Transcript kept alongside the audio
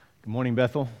Good morning,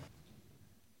 Bethel.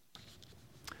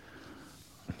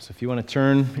 So if you want to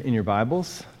turn in your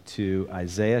Bibles to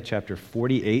Isaiah chapter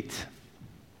 48.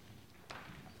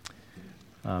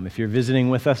 If you're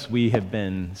visiting with us, we have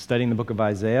been studying the book of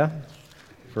Isaiah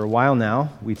for a while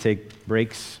now. We take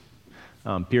breaks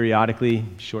periodically,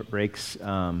 short breaks,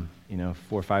 4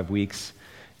 or 5 weeks.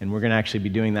 And we're going to actually be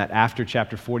doing that after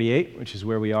chapter 48, which is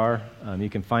where we are.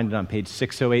 You can find it on page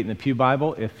 608 in the Pew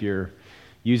Bible if you're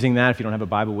using that. If you don't have a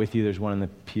Bible with you, there's one in the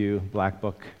Pew Black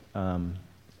Book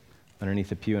underneath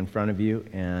the pew in front of you,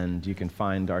 and you can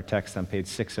find our text on page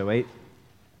 608.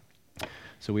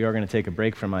 So we are going to take a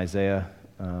break from Isaiah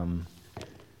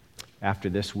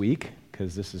after this week,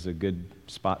 because this is a good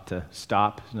spot to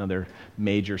stop. Another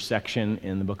major section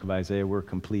in the book of Isaiah we're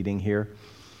completing here.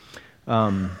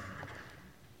 But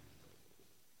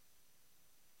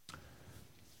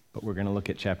we're going to look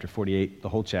at chapter 48, the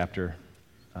whole chapter,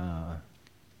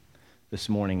 this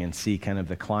morning, and see kind of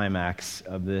the climax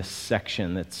of this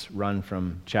section that's run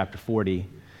from chapter 40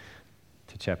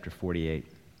 to chapter 48.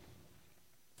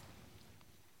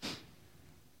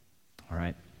 All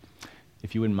right.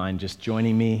 If you wouldn't mind just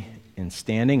joining me in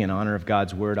standing in honor of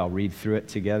God's word, I'll read through it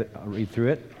together. I'll read through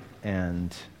it,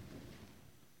 and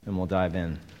then we'll dive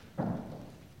in.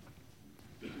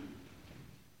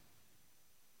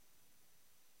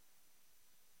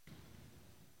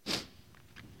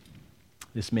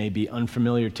 This may be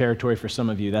unfamiliar territory for some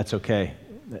of you. That's okay.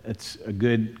 It's a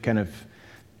good kind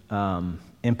of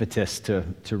impetus to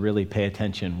really pay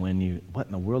attention when what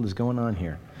in the world is going on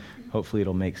here? Hopefully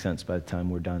it'll make sense by the time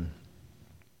we're done.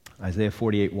 Isaiah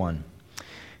 48:1.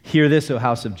 Hear this, O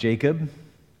house of Jacob,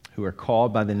 who are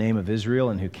called by the name of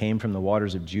Israel and who came from the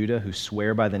waters of Judah, who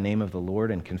swear by the name of the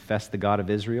Lord and confess the God of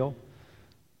Israel,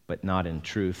 but not in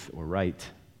truth or right.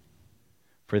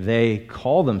 For they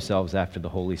call themselves after the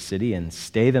holy city and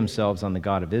stay themselves on the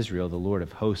God of Israel. The Lord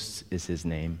of hosts is his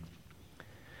name.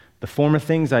 The former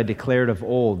things I declared of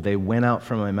old, they went out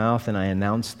from my mouth and I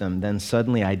announced them. Then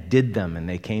suddenly I did them and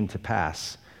they came to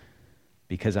pass.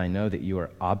 Because I know that you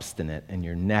are obstinate and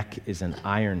your neck is an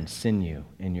iron sinew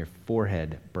and your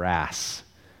forehead brass.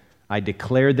 I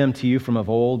declared them to you from of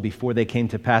old. Before they came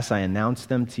to pass, I announced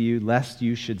them to you, lest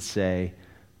you should say,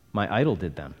 my idol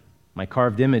did them. My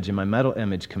carved image and my metal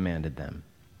image commanded them.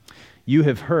 You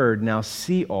have heard, now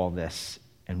see all this,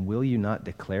 and will you not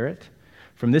declare it?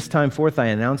 From this time forth I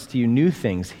announce to you new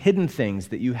things, hidden things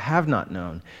that you have not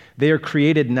known. They are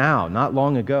created now, not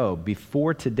long ago.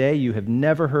 Before today you have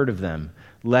never heard of them,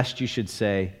 lest you should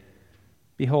say,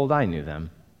 behold, I knew them.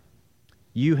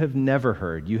 You have never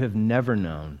heard, you have never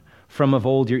known. From of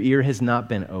old your ear has not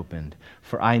been opened.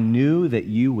 For I knew that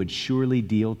you would surely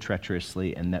deal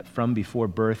treacherously, and that from before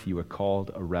birth you were called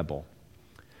a rebel.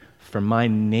 For my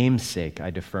name's sake I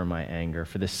defer my anger.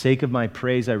 For the sake of my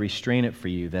praise I restrain it for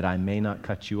you, that I may not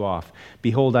cut you off.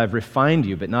 Behold, I've refined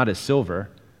you, but not as silver.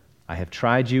 I have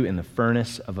tried you in the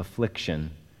furnace of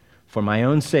affliction. For my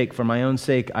own sake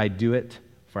I do it.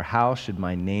 For how should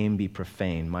my name be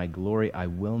profaned? My glory I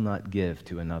will not give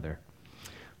to another.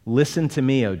 Listen to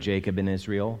me, O Jacob and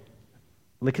Israel.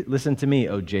 Listen to me,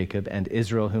 O Jacob and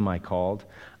Israel, whom I called.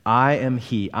 I am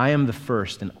he, I am the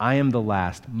first, and I am the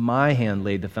last. My hand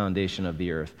laid the foundation of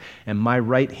the earth, and my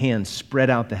right hand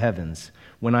spread out the heavens.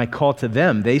 When I call to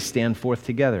them, they stand forth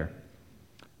together.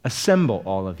 Assemble,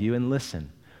 all of you, and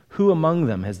listen. Who among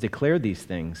them has declared these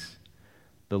things?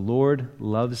 The Lord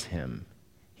loves him.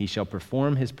 He shall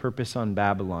perform his purpose on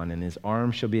Babylon, and his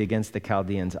arm shall be against the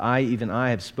Chaldeans. Even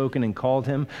I, have spoken and called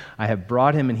him. I have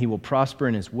brought him, and he will prosper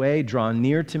in his way. Draw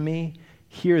near to me.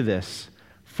 Hear this.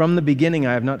 From the beginning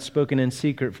I have not spoken in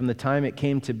secret. From the time it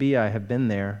came to be, I have been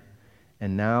there.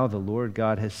 And now the Lord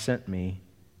God has sent me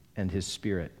and his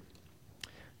Spirit.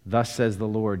 Thus says the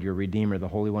Lord, your Redeemer, the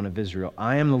Holy One of Israel.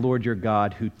 I am the Lord your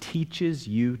God, who teaches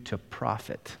you to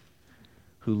profit,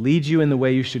 who leads you in the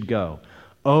way you should go.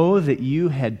 Oh, that you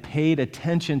had paid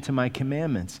attention to my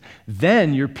commandments.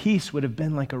 Then your peace would have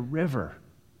been like a river,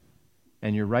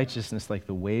 and your righteousness like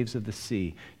the waves of the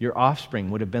sea. Your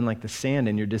offspring would have been like the sand,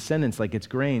 and your descendants like its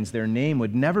grains. Their name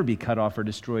would never be cut off or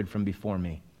destroyed from before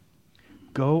me.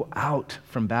 Go out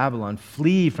from Babylon,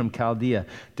 flee from Chaldea.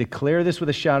 Declare this with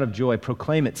a shout of joy.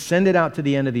 Proclaim it. Send it out to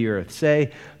the end of the earth.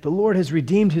 Say, the Lord has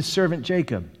redeemed his servant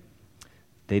Jacob.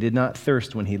 They did not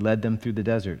thirst when he led them through the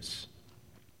deserts.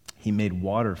 He made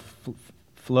water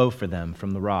flow for them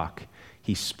from the rock.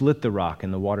 He split the rock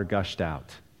and the water gushed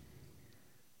out.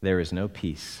 There is no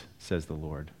peace, says the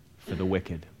Lord, for the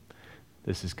wicked.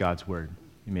 This is God's word.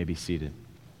 You may be seated.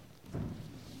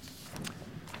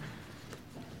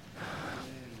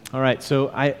 All right, so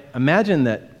I imagine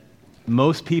that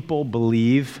most people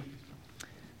believe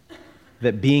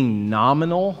that being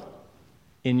nominal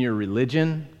in your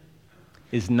religion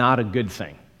is not a good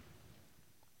thing.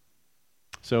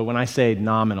 So when I say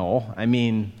nominal, I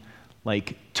mean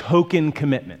like token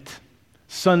commitment,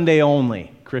 Sunday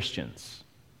only Christians,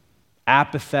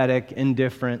 apathetic,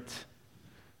 indifferent.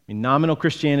 I mean, nominal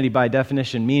Christianity by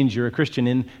definition means you're a Christian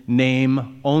in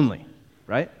name only,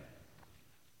 right?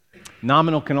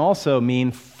 Nominal can also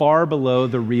mean far below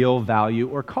the real value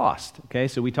or cost, okay?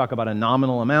 So we talk about a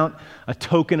nominal amount, a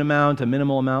token amount, a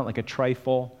minimal amount, like a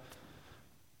trifle.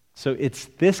 So it's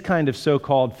this kind of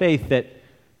so-called faith that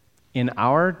in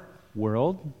our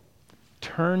world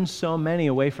turns so many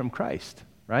away from Christ,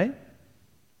 right?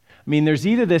 I mean, there's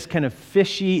either this kind of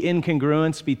fishy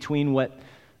incongruence between what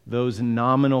those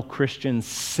nominal Christians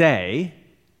say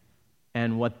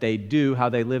and what they do, how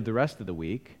they live the rest of the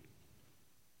week.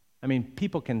 I mean,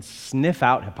 people can sniff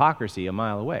out hypocrisy a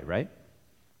mile away, right?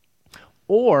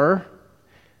 Or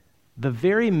the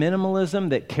very minimalism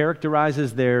that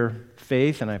characterizes their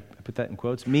faith, and I put that in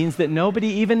quotes, means that nobody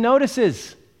even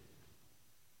notices.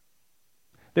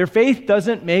 Their faith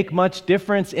doesn't make much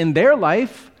difference in their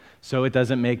life, so it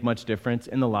doesn't make much difference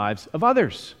in the lives of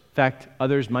others. In fact,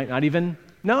 others might not even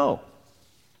know.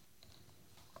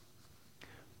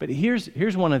 But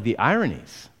here's one of the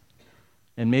ironies,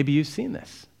 and maybe you've seen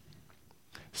this.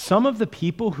 Some of the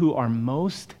people who are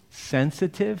most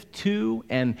sensitive to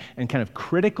and kind of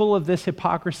critical of this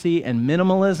hypocrisy and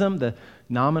minimalism, the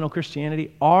nominal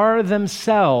Christianity, are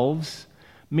themselves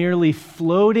merely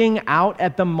floating out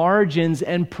at the margins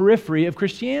and periphery of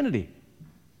Christianity.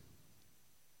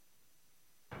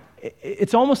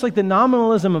 It's almost like the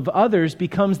nominalism of others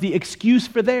becomes the excuse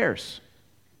for theirs.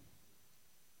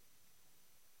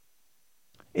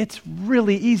 It's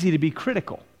really easy to be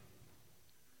critical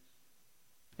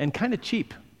and kind of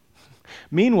cheap.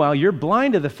 Meanwhile, you're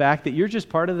blind to the fact that you're just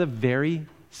part of the very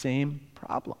same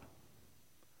problem.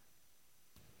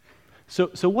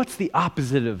 So what's the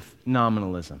opposite of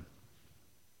nominalism?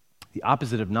 The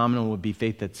opposite of nominal would be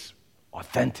faith that's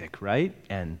authentic, right?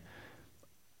 And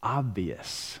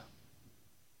obvious.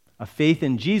 A faith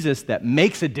in Jesus that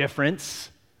makes a difference,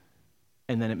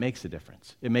 and then it makes a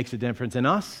difference. It makes a difference in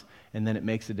us, and then it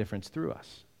makes a difference through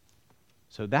us.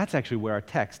 So that's actually where our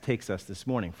text takes us this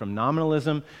morning, from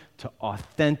nominalism to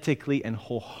authentically and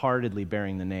wholeheartedly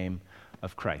bearing the name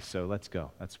of Christ. So let's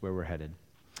go. That's where we're headed.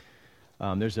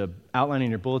 There's an outline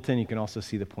in your bulletin. You can also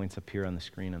see the points up here on the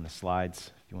screen on the slides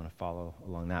if you want to follow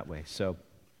along that way. So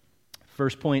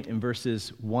first point in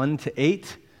verses 1 to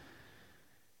 8.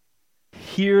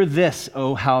 Hear this,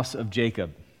 O house of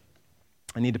Jacob.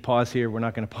 I need to pause here. We're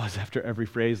not going to pause after every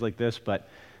phrase like this, but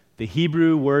the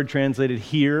Hebrew word translated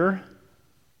hear,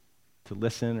 to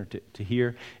listen or to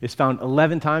hear, is found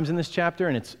 11 times in this chapter,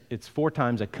 and it's 4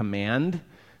 times a command.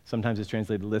 Sometimes it's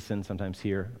translated listen, sometimes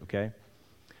hear, okay?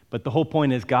 But the whole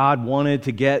point is God wanted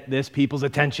to get this people's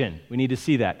attention. We need to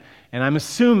see that. And I'm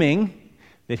assuming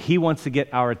that he wants to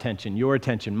get our attention, your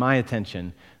attention, my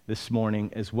attention this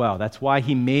morning as well. That's why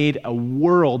he made a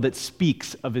world that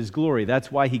speaks of his glory.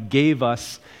 That's why he gave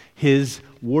us his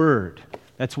word.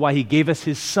 That's why he gave us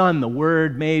his son, the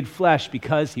word made flesh,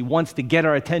 because he wants to get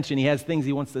our attention. He has things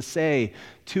he wants to say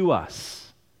to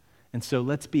us. And so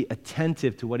let's be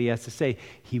attentive to what he has to say.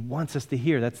 He wants us to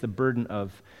hear. That's the burden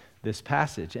of this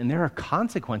passage. And there are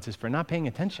consequences for not paying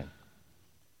attention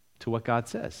to what God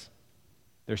says.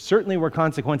 There certainly were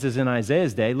consequences in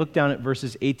Isaiah's day. Look down at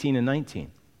verses 18 and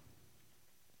 19.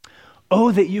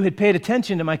 Oh, that you had paid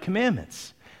attention to my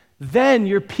commandments. Then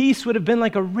your peace would have been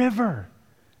like a river,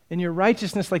 and your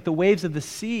righteousness like the waves of the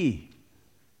sea.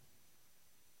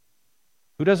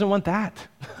 Who doesn't want that?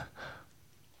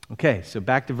 Okay, so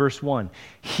back to verse 1.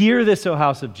 Hear this, O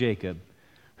house of Jacob,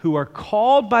 who are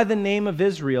called by the name of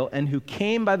Israel, and who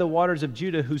came by the waters of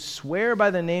Judah, who swear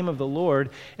by the name of the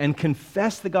Lord, and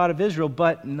confess the God of Israel,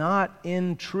 but not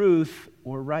in truth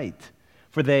or right.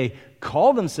 For they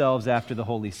call themselves after the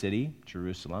holy city,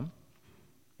 Jerusalem,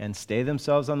 and stay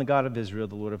themselves on the God of Israel,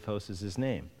 the Lord of hosts is his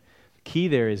name. The key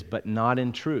there is, but not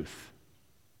in truth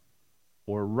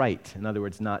or right. In other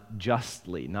words, not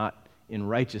justly, not in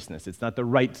righteousness. It's not the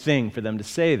right thing for them to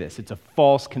say this. It's a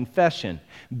false confession.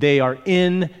 They are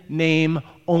in name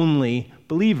only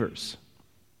believers.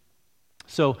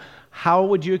 So how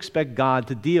would you expect God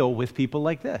to deal with people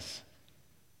like this?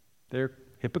 They're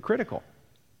hypocritical.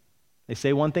 They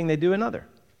say one thing, they do another.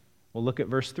 We'll look at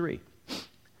verse 3.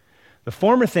 The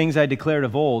former things I declared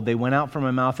of old, they went out from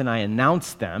my mouth and I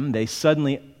announced them. Then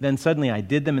suddenly I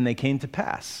did them and they came to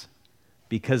pass.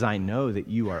 Because I know that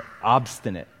you are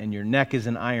obstinate, and your neck is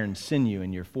an iron sinew,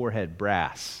 and your forehead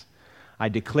brass. I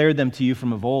declared them to you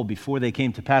from of old. Before they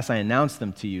came to pass, I announced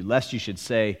them to you, lest you should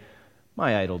say,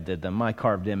 my idol did them, my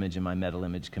carved image and my metal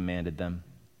image commanded them.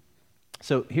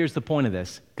 So here's the point of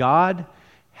this. God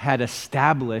had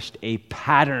established a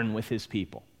pattern with his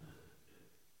people.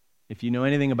 If you know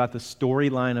anything about the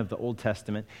storyline of the Old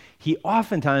Testament, he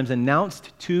oftentimes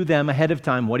announced to them ahead of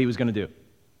time what he was going to do.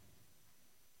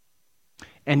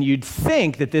 And you'd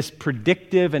think that this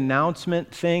predictive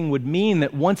announcement thing would mean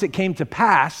that once it came to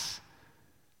pass,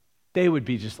 they would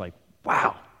be just like,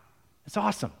 wow, that's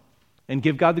awesome, and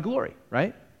give God the glory,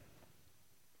 right?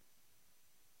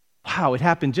 Wow, it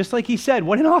happened just like he said.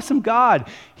 What an awesome God.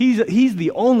 He's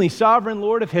the only sovereign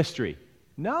Lord of history.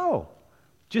 No.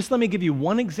 Just let me give you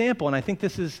one example, and I think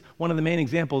this is one of the main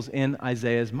examples in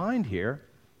Isaiah's mind here.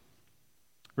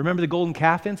 Remember the golden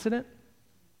calf incident?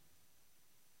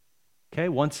 Okay,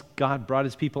 once God brought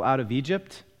his people out of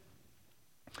Egypt,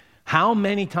 how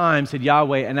many times had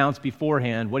Yahweh announced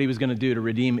beforehand what he was going to do to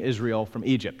redeem Israel from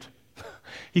Egypt?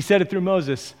 He said it through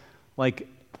Moses like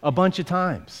a bunch of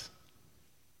times.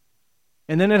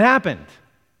 And then it happened.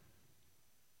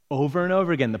 Over and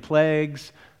over again, the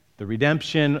plagues, the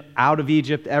redemption out of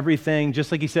Egypt, everything,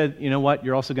 just like he said, you know what,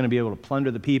 you're also going to be able to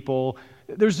plunder the people.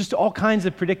 There's just all kinds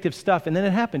of predictive stuff, and then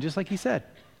it happened, just like he said.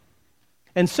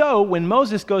 And so, when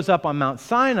Moses goes up on Mount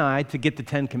Sinai to get the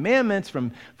Ten Commandments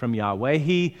from Yahweh,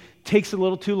 he takes a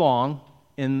little too long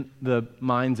in the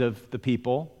minds of the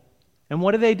people. And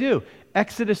what do?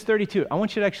 Exodus 32. I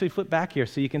want you to actually flip back here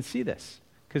so you can see this,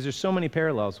 because there's so many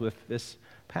parallels with this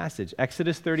passage.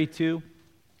 Exodus 32.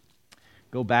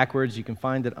 Go backwards. You can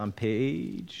find it on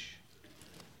page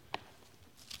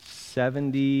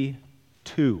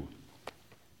 72.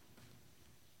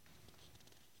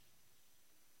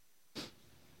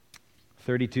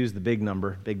 Thirty-two is the big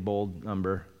number, big bold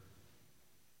number.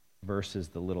 Verse is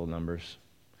the little numbers.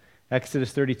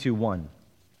 Exodus 32:1.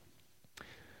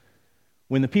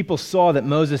 When the people saw that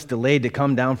Moses delayed to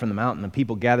come down from the mountain, the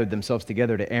people gathered themselves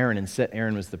together to Aaron and set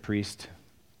Aaron was the priest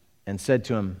and said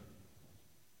to him,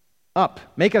 up,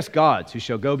 make us gods who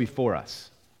shall go before us.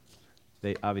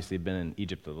 They obviously had been in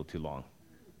Egypt a little too long.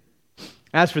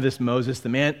 As for this Moses, the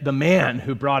man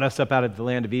who brought us up out of the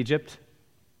land of Egypt,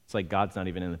 it's like God's not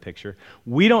even in the picture.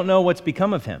 We don't know what's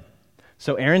become of him.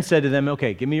 So Aaron said to them,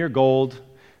 okay, give me your gold.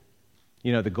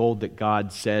 You know, the gold that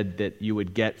God said that you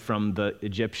would get from the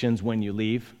Egyptians when you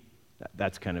leave.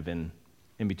 That's kind of in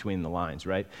between the lines,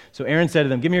 right? So Aaron said to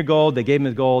them, give me your gold. They gave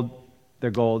him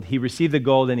their gold. He received the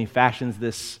gold and he fashions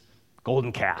this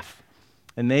golden calf.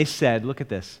 And they said, look at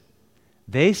this.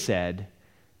 They said,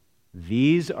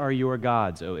 these are your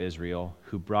gods, O Israel,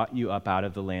 who brought you up out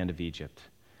of the land of Egypt.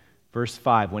 Verse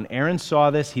 5, when Aaron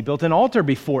saw this, he built an altar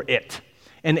before it.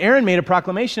 And Aaron made a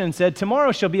proclamation and said,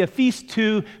 tomorrow shall be a feast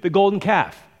to the golden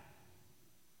calf.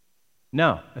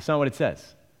 No, that's not what it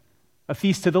says. A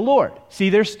feast to the Lord. See,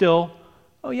 they're still,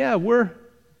 oh yeah,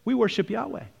 we worship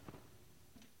Yahweh.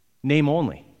 Name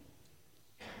only.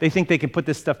 They think they can put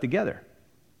this stuff together.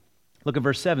 Look at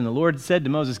verse 7. The Lord said to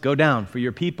Moses, go down, for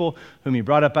your people whom you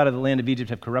brought up out of the land of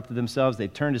Egypt have corrupted themselves.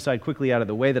 They've turned aside quickly out of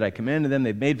the way that I commanded them.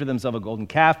 They've made for themselves a golden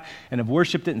calf and have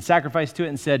worshipped it and sacrificed to it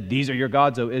and said, these are your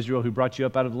gods, O Israel, who brought you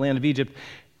up out of the land of Egypt.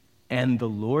 And the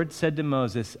Lord said to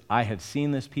Moses, I have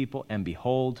seen this people, and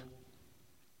behold,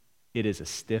 it is a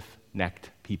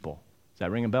stiff-necked people. Does that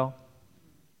ring a bell?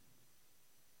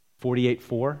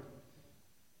 48:4.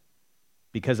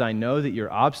 Because I know that you're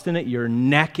obstinate, your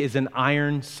neck is an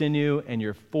iron sinew, and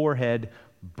your forehead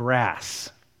brass.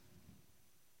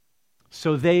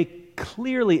 So they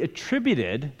clearly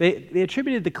attributed, they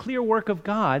attributed the clear work of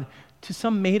God to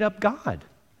some made-up God.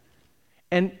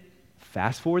 And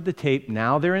fast forward the tape,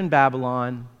 now they're in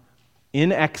Babylon,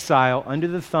 in exile, under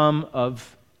the thumb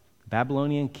of the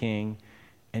Babylonian king,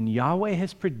 and Yahweh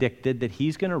has predicted that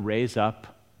he's going to raise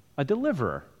up a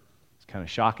deliverer. It's kind of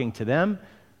shocking to them.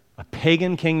 A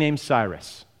pagan king named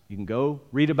Cyrus. You can go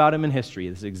read about him in history.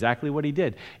 This is exactly what he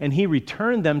did. And he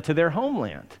returned them to their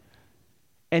homeland.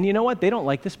 And you know what? They don't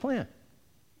like this plan.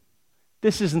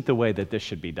 This isn't the way that this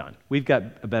should be done. We've got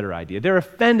a better idea. They're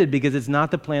offended because it's not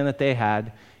the plan that they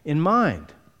had in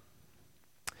mind.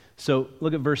 So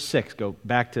look at verse 6. Go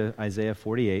back to Isaiah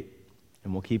 48,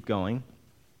 and we'll keep going.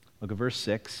 Look at verse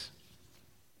 6.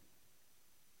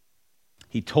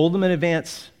 He told them in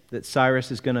advance that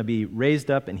Cyrus is going to be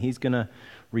raised up and he's going to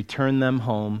return them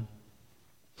home.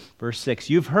 Verse 6,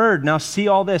 you've heard, now see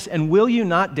all this, and will you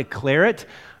not declare it?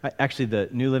 Actually, the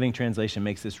New Living Translation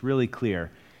makes this really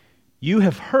clear. You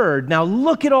have heard, now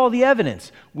look at all the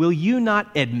evidence. Will you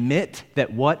not admit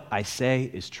that what I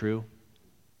say is true?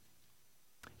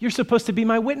 You're supposed to be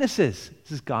my witnesses.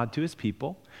 This is God to his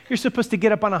people. You're supposed to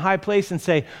get up on a high place and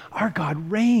say, our God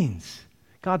reigns.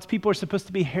 God's people are supposed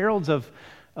to be heralds of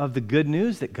the good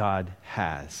news that God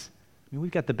has. I mean,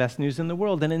 we've got the best news in the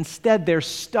world, and instead they're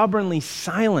stubbornly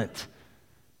silent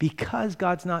because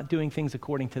God's not doing things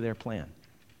according to their plan.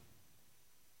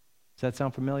 Does that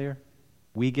sound familiar?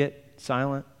 We get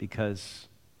silent because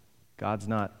God's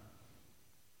not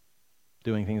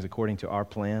doing things according to our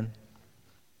plan.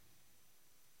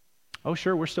 Oh,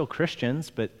 sure, we're still Christians,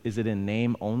 but is it in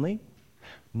name only?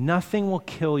 Nothing will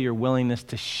kill your willingness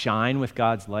to shine with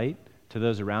God's light to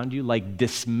those around you like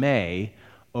dismay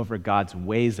over God's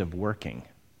ways of working.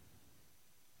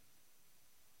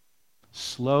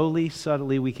 Slowly,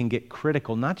 subtly, we can get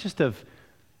critical, not just of,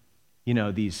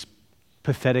 these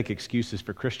pathetic excuses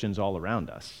for Christians all around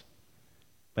us,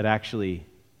 but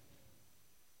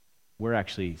we're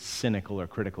actually cynical or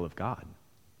critical of God.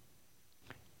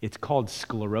 It's called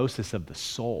sclerosis of the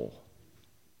soul.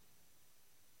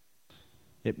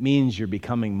 It means you're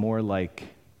becoming more like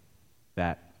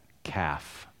that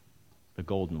calf, the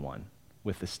golden one,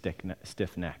 with the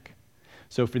stiff neck.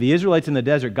 So for the Israelites in the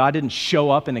desert, God didn't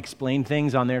show up and explain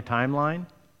things on their timeline,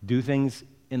 do things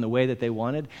in the way that they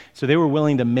wanted. So they were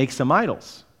willing to make some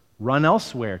idols, run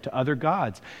elsewhere to other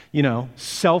gods,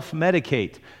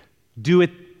 self-medicate, do it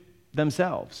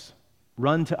themselves,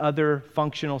 run to other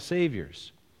functional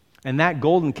saviors. And that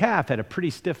golden calf had a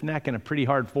pretty stiff neck and a pretty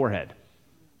hard forehead.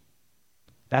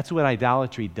 That's what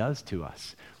idolatry does to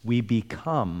us. We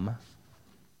become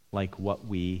like what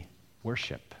we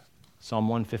worship. Psalm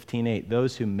 115:8,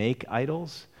 those who make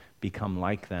idols become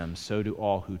like them, so do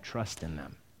all who trust in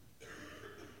them.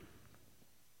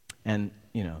 And,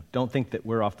 don't think that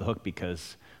we're off the hook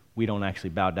because we don't actually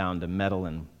bow down to metal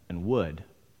and wood.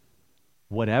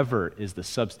 Whatever is the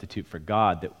substitute for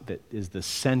God, that is the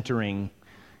centering,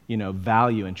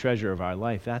 value and treasure of our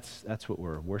life, that's what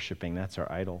we're worshiping. That's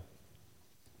our idol.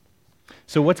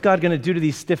 So what's God going to do to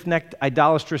these stiff-necked,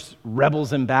 idolatrous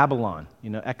rebels in Babylon,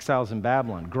 exiles in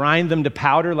Babylon? Grind them to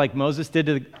powder like Moses did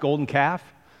to the golden calf?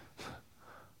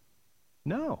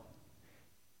 No.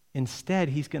 Instead,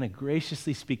 he's going to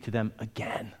graciously speak to them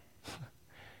again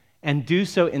and do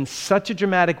so in such a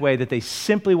dramatic way that they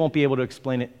simply won't be able to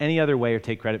explain it any other way or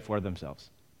take credit for it themselves.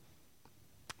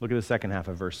 Look at the second half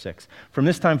of verse 6. From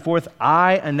this time forth,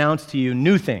 I announce to you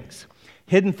new things,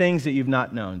 hidden things that you've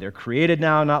not known. They're created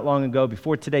now, not long ago.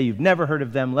 Before today, you've never heard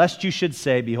of them, lest you should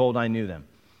say, behold, I knew them.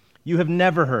 You have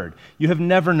never heard. You have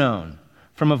never known.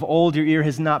 From of old your ear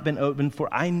has not been opened,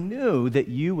 for I knew that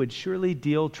you would surely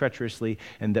deal treacherously,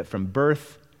 and that from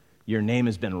birth your name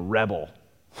has been rebel.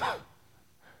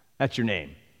 That's your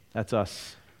name. That's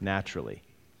us naturally.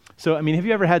 So, have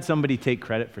you ever had somebody take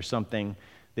credit for something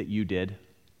that you did?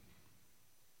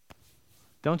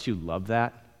 Don't you love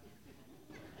that?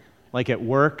 Like at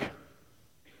work,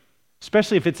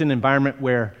 especially if it's an environment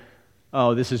where,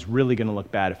 this is really going to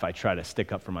look bad if I try to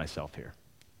stick up for myself here.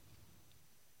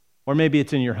 Or maybe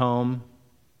it's in your home.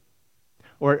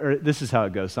 Or this is how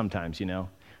it goes sometimes,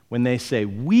 when they say,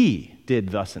 we did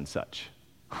thus and such.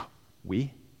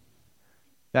 We?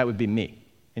 That would be me.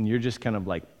 And you're just kind of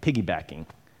like piggybacking,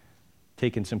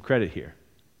 taking some credit here.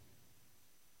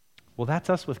 Well, that's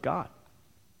us with God.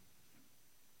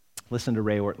 Listen to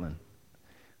Ray Ortlund.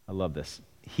 I love this.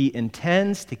 He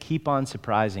intends to keep on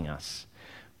surprising us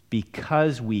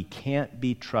because we can't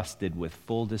be trusted with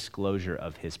full disclosure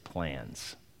of his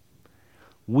plans.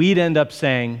 We'd end up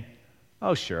saying,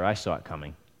 oh, sure, I saw it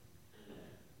coming.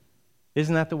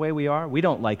 Isn't that the way we are? We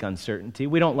don't like uncertainty.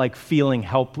 We don't like feeling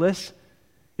helpless.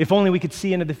 If only we could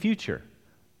see into the future.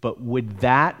 But would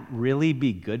that really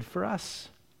be good for us?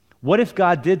 What if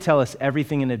God did tell us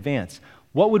everything in advance?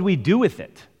 What would we do with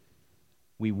it?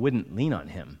 We wouldn't lean on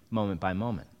him moment by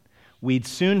moment. We'd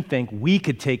soon think we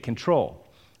could take control.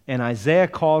 And Isaiah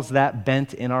calls that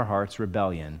bent in our hearts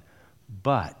rebellion.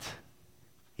 But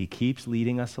he keeps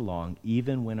leading us along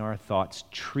even when our thoughts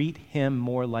treat him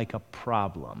more like a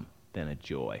problem than a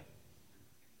joy.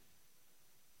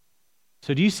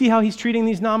 So do you see how he's treating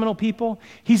these nominal people?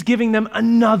 He's giving them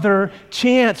another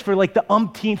chance for like the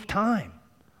umpteenth time.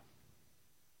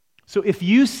 So if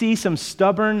you see some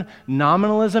stubborn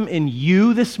nominalism in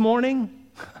you this morning,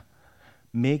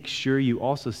 make sure you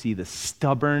also see the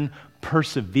stubborn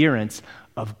perseverance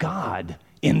of God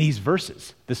in these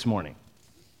verses this morning.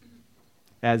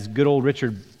 As good old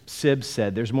Richard Sibbes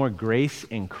said, there's more grace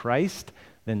in Christ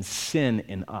than sin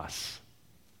in us.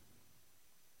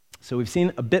 So we've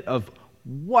seen a bit of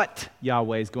what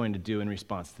Yahweh is going to do in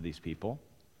response to these people.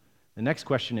 The next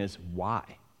question is why?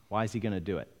 Why is he going to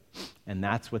do it? And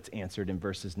that's what's answered in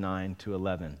verses 9 to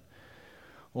 11.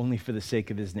 Only for the sake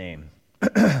of his name,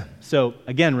 So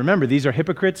again, remember, these are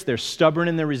hypocrites. They're stubborn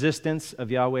in their resistance of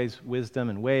Yahweh's wisdom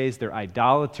and ways. They're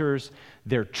idolaters.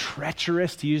 They're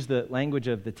treacherous, to use the language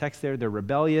of the text there. They're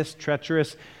rebellious,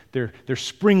 treacherous. They're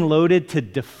spring-loaded to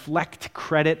deflect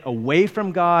credit away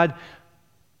from God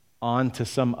onto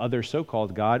some other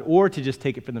so-called God, or to just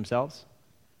take it for themselves.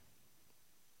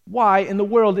 Why in the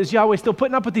world is Yahweh still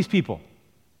putting up with these people?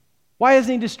 Why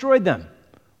hasn't he destroyed them?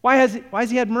 Why has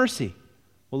he had mercy?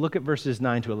 Well, look at verses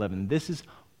 9 to 11. This is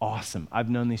awesome. I've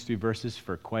known these 3 verses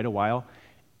for quite a while,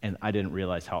 and I didn't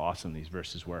realize how awesome these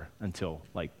verses were until,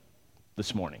 like,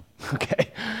 this morning,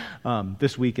 okay?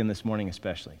 This week and this morning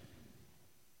especially.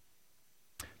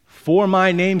 For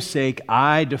my name's sake,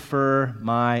 I defer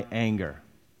my anger.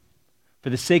 For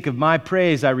the sake of my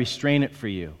praise, I restrain it for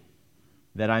you,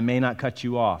 that I may not cut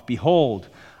you off. Behold,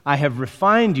 I have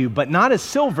refined you, but not as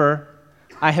silver.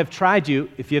 I have tried you.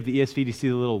 If you have the ESV, do you see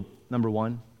the little number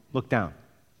 1? Look down.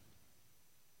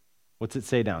 What's it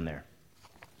say down there?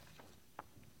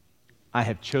 I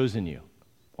have chosen you.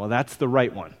 Well, that's the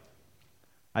right one.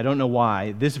 I don't know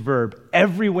why. This verb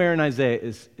everywhere in Isaiah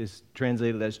is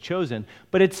translated as chosen,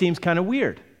 but it seems kind of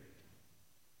weird.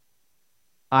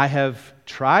 I have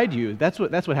tried you. That's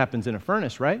what happens in a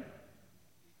furnace, right?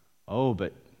 Oh,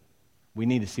 but we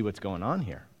need to see what's going on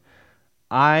here.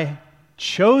 I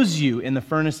chose you in the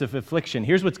furnace of affliction.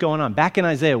 Here's what's going on. Back in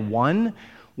Isaiah 1,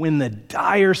 when the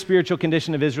dire spiritual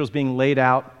condition of Israel is being laid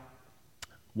out,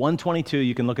 122,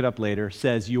 you can look it up later,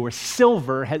 says, your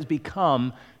silver has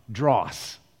become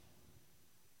dross.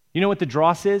 You know what the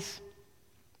dross is?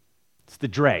 It's the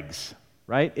dregs,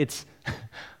 right?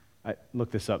 I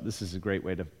looked this up. This is a great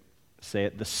way to say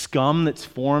it. The scum that's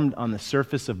formed on the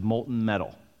surface of molten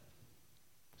metal.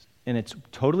 And it's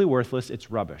totally worthless.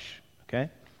 It's rubbish, okay?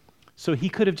 So he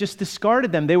could have just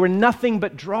discarded them. They were nothing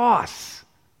but dross.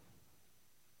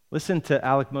 Listen to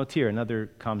Alec Motir, another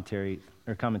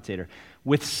commentator.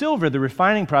 With silver, the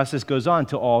refining process goes on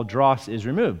till all dross is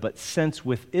removed. But since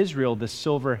with Israel the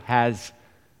silver has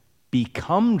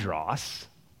become dross,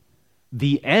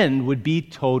 the end would be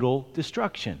total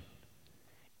destruction.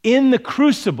 In the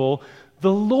crucible,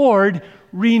 the Lord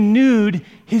renewed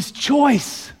his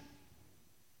choice.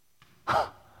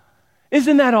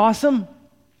 Isn't that awesome?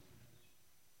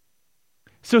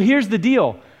 So here's the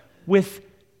deal. With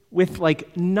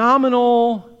like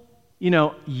nominal,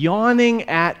 yawning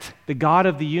at the God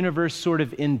of the universe sort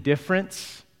of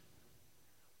indifference,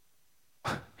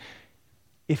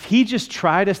 if he just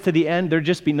tried us to the end, there'd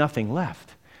just be nothing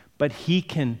left. But he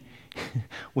can,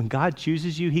 when God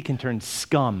chooses you, he can turn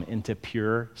scum into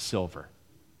pure silver.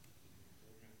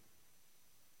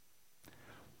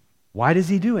 Why does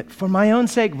he do it? For my own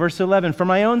sake, verse 11, for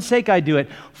my own sake I do it.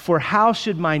 For how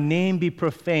should my name be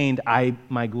profaned?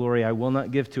 My glory I will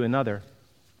not give to another.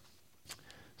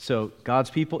 So God's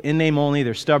people, in name only,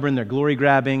 they're stubborn, they're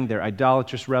glory-grabbing, they're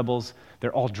idolatrous rebels,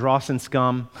 they're all dross and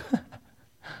scum.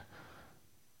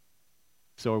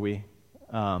 So are we,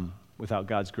 without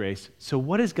God's grace. So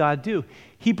what does God do?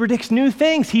 He predicts new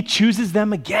things. He chooses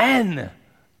them again.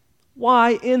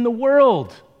 Why in the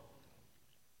world?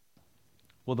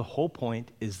 Well, the whole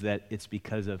point is that it's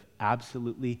because of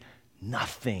absolutely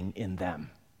nothing in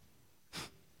them.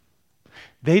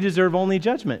 They deserve only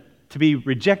judgment, to be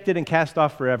rejected and cast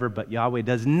off forever, but Yahweh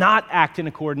does not act in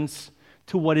accordance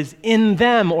to what is in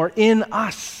them or in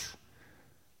us,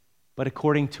 but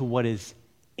according to what is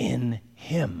in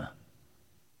him.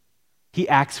 He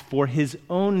acts for his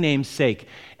own name's sake.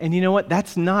 And you know what?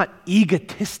 That's not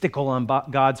egotistical on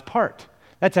God's part.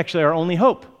 That's actually our only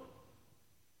hope.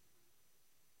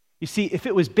 You see, if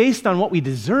it was based on what we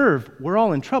deserve, we're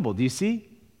all in trouble. Do you see?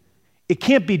 It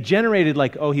can't be generated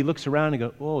like, oh, he looks around and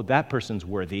goes, oh, that person's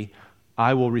worthy.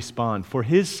 I will respond for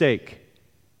his sake.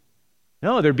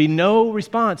 No, there'd be no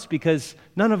response because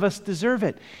none of us deserve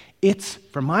it. It's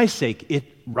for my sake. It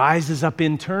rises up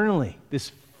internally,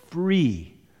 this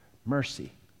free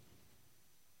mercy.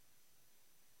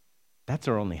 That's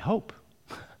our only hope.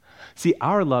 See,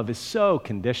 our love is so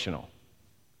conditional.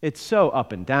 It's so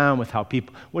up and down with how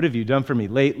people, what have you done for me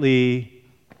lately?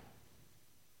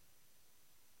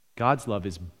 God's love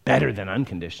is better than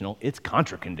unconditional. It's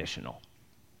contra-conditional.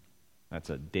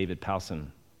 That's a David Powson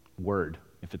word,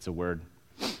 if it's a word.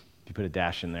 If you put a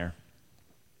dash in there.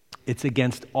 It's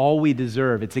against all we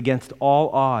deserve. It's against all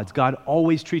odds. God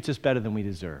always treats us better than we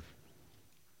deserve.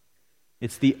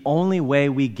 It's the only way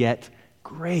we get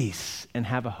grace and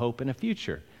have a hope and a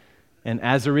future. And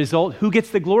as a result, who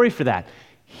gets the glory for that?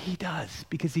 He does,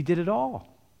 because he did it all.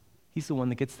 He's the one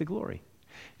that gets the glory.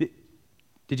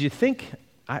 Did you think,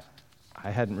 I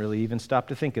hadn't really even stopped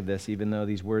to think of this, even though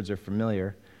these words are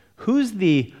familiar. Who's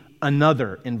the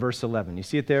another in verse 11. You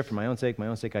see it there? For my own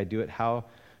sake I do it. How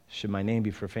should my name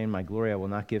be profaned? My glory I will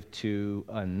not give to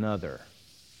another.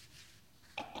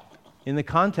 In the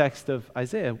context of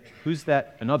Isaiah, who's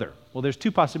that another? Well, there's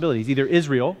two possibilities. Either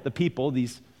Israel, the people,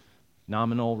 these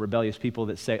nominal rebellious people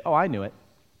that say, oh, I knew it.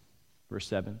 Verse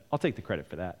 7. I'll take the credit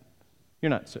for that. You're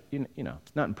not,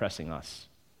 it's not impressing us.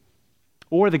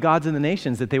 Or the gods of the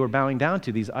nations that they were bowing down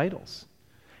to, these idols.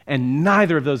 And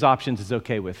neither of those options is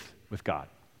okay with God.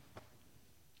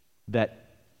 That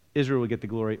Israel would get the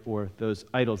glory, or those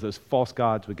idols, those false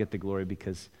gods would get the glory,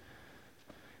 because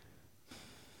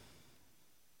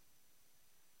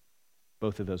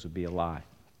both of those would be a lie.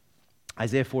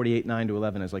 Isaiah 48,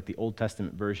 9-11 is like the Old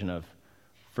Testament version of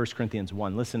 1 Corinthians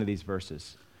 1. Listen to these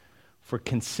verses. For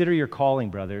consider your calling,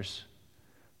 brothers.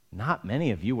 Not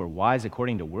many of you were wise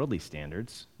according to worldly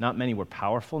standards. Not many were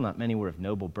powerful. Not many were of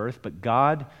noble birth. But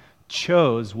God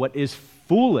chose what is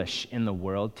foolish in the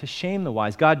world to shame the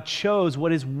wise. God chose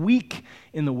what is weak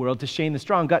in the world to shame the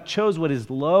strong. God chose what is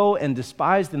low and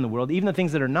despised in the world, even the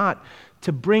things that are not,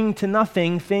 to bring to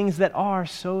nothing things that are,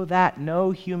 so that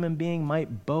no human being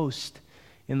might boast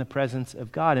in the presence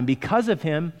of God. And because of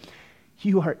him,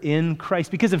 you are in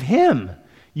Christ. Because of him,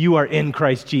 you are in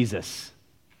Christ Jesus,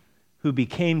 who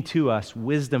became to us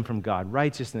wisdom from God,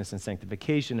 righteousness and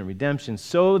sanctification and redemption,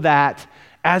 so that,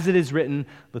 as it is written,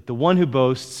 let the one who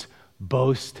boasts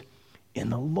boast in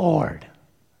the Lord.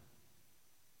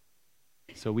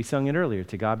 So we sung it earlier,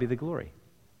 to God be the glory.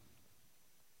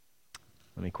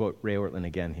 Let me quote Ray Ortlund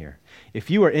again here.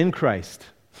 If you are in Christ,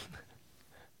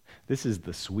 this is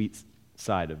the sweet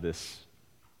side of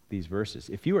these verses.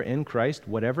 If you are in Christ,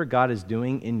 whatever God is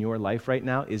doing in your life right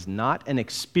now is not an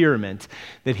experiment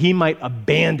that he might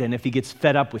abandon if he gets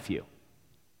fed up with you.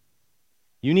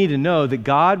 You need to know that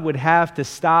God would have to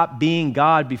stop being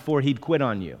God before he'd quit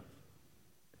on you.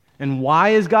 And why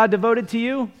is God devoted to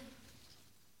you?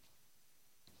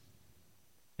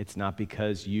 It's not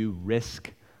because you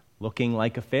risk looking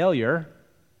like a failure,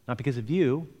 not because of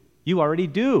you. You already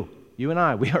do. You and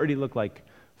I, we already look like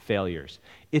failures.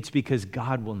 It's because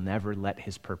God will never let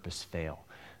his purpose fail.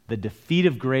 The defeat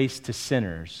of grace to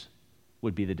sinners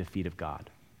would be the defeat of God.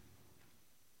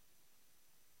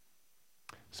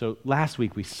 So last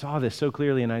week we saw this so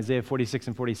clearly in Isaiah 46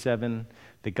 and 47,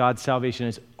 that God's salvation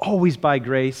is always by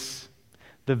grace.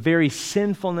 The very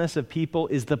sinfulness of people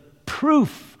is the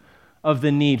proof of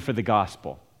the need for the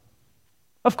gospel.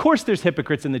 Of course there's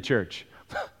hypocrites in the church.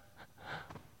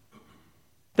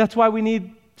 That's why we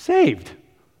need saved. It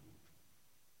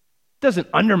doesn't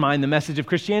undermine the message of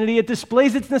Christianity, it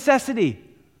displays its necessity.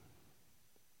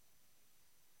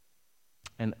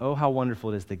 And oh, how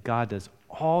wonderful it is that God does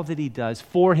all that he does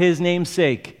for his name's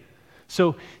sake.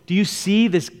 So do you see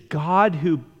this God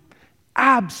who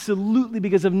absolutely,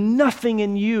 because of nothing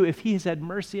in you, if he has had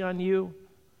mercy on you,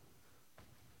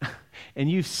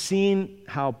 and you've seen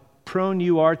how prone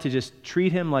you are to just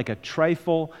treat him like a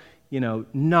trifle,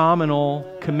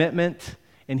 nominal commitment,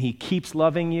 and he keeps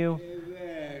loving you,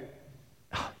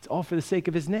 it's all for the sake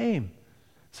of his name.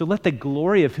 So let the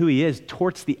glory of who he is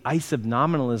torch the ice of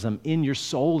nominalism in your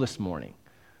soul this morning.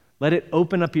 Let it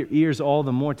open up your ears all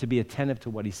the more to be attentive to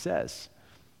what he says.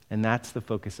 And that's the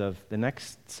focus of the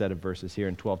next set of verses here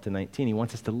in 12 to 19. He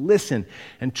wants us to listen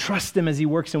and trust him as he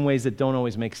works in ways that don't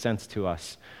always make sense to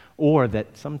us, or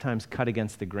that sometimes cut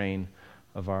against the grain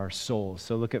of our souls.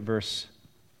 So look at verses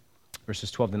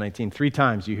 12 to 19. 3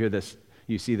 times you hear this,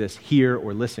 you see this hear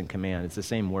or listen command. It's the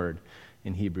same word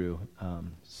in Hebrew.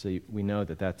 So we know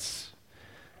that that's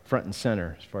front and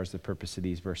center as far as the purpose of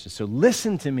these verses. So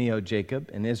listen to me, O Jacob,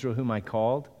 and Israel whom I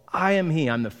called. I am he.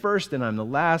 I'm the first and I'm the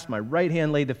last. My right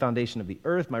hand laid the foundation of the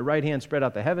earth. My right hand spread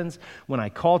out the heavens. When I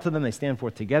call to them, they stand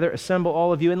forth together. Assemble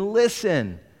all of you and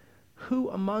listen. Who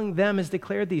among them has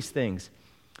declared these things?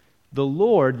 The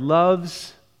Lord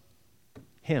loves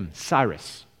him,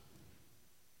 Cyrus.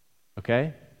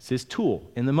 Okay? It's his tool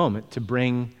in the moment to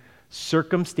bring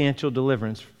circumstantial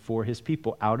deliverance for his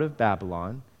people out of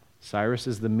Babylon. Cyrus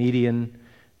is the Median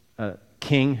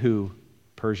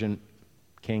Persian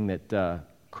king that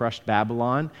crushed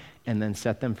Babylon and then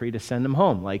set them free to send them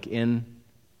home, like in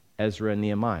Ezra and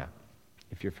Nehemiah,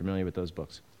 if you're familiar with those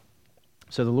books.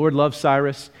 So the Lord loves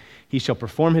Cyrus. He shall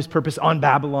perform his purpose on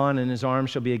Babylon, and his arm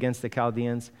shall be against the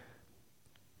Chaldeans.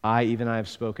 I have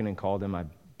spoken and called him. I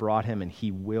brought him, and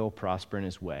he will prosper in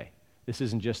his way. This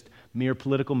isn't just mere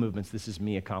political movements. This is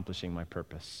me accomplishing my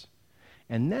purpose.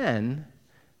 And then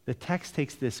the text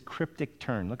takes this cryptic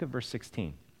turn. Look at verse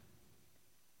 16.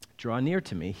 Draw near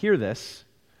to me. Hear this.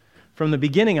 From the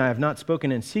beginning I have not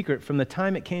spoken in secret. From the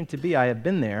time it came to be, I have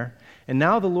been there. And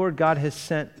now the Lord God has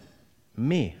sent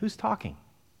me. Who's talking?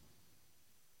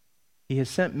 He has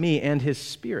sent me and his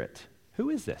Spirit. Who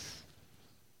is this?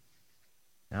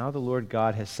 Now the Lord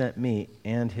God has sent me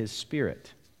and his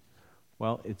Spirit.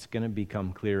 Well, it's going to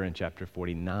become clear in chapter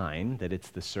 49 that it's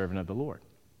the servant of the Lord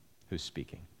who's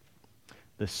speaking.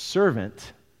 The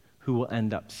servant who will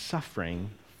end up suffering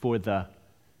for the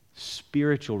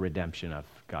spiritual redemption of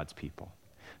God's people.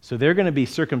 So they're going to be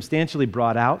circumstantially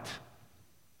brought out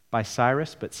by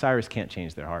Cyrus, but Cyrus can't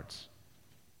change their hearts.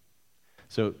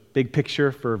 So big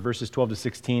picture for verses 12 to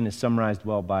 16 is summarized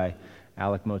well by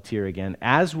Alec Motir again.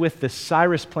 As with the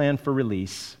Cyrus plan for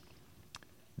release,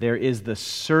 there is the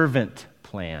servant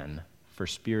plan for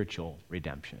spiritual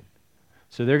redemption.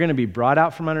 So they're going to be brought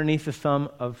out from underneath the thumb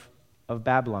of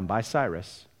Babylon by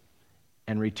Cyrus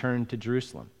and returned to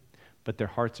Jerusalem. But their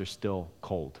hearts are still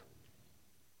cold.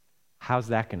 How's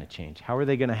that going to change? How are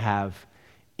they going to have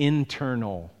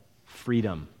internal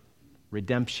freedom,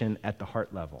 redemption at the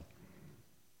heart level?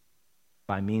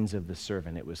 By means of the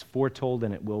servant. It was foretold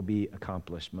and it will be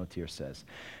accomplished, Motir says.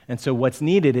 And so what's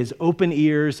needed is open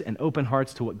ears and open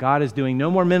hearts to what God is doing.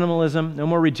 No more minimalism, no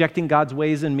more rejecting God's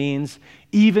ways and means,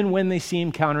 even when they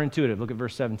seem counterintuitive. Look at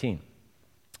verse 17.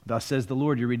 Thus says the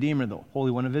Lord, your Redeemer, the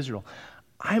Holy One of Israel.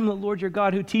 I am the Lord your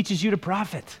God who teaches you to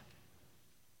profit.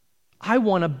 I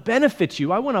want to benefit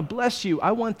you. I want to bless you.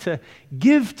 I want to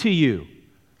give to you.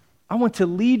 I want to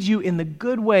lead you in the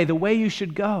good way, the way you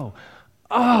should go.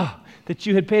 That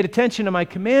you had paid attention to my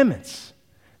commandments.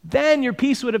 Then your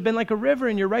peace would have been like a river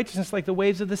and your righteousness like the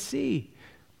waves of the sea.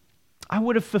 I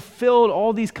would have fulfilled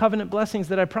all these covenant blessings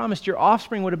that I promised. Your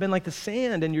offspring would have been like the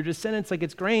sand and your descendants like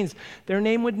its grains. Their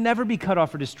name would never be cut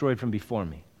off or destroyed from before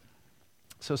me.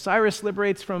 So Cyrus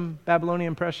liberates from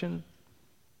Babylonian oppression,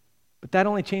 but that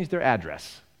only changed their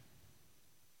address.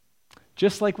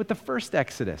 Just like with the first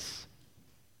Exodus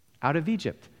out of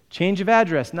Egypt. Change of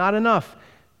address, not enough.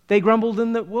 They grumbled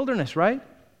in the wilderness, right?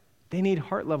 They need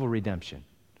heart-level redemption.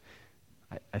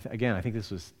 I think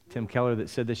this was Tim Keller that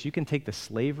said this. You can take the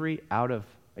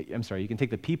you can take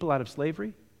the people out of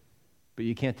slavery, but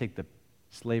you can't take the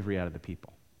slavery out of the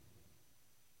people.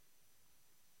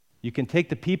 You can take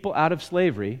the people out of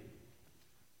slavery,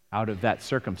 out of that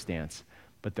circumstance,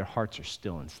 but their hearts are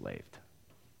still enslaved.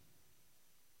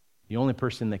 The only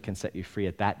person that can set you free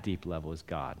at that deep level is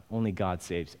God. Only God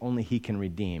saves. Only he can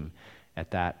redeem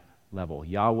at that level.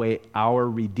 Yahweh, our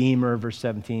Redeemer, verse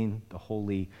 17, the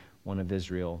Holy One of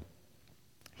Israel.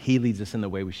 He leads us in the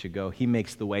way we should go. He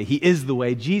makes the way. He is the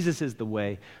way. Jesus is the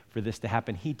way for this to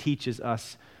happen. He teaches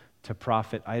us to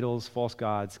profit. Idols, false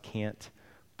gods can't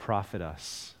profit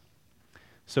us.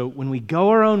 So when we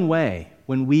go our own way,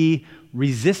 when we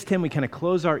resist him, we kind of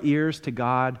close our ears to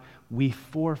God, we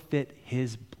forfeit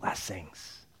his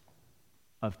blessings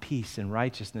of peace and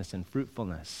righteousness and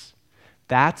fruitfulness.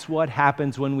 That's what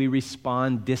happens when we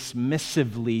respond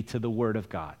dismissively to the Word of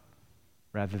God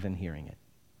rather than hearing it.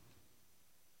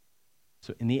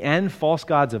 So in the end, false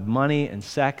gods of money and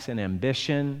sex and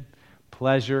ambition,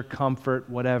 pleasure, comfort,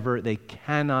 whatever, they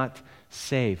cannot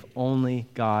save. Only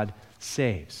God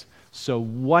saves. So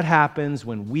what happens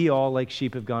when we all, like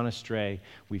sheep, have gone astray?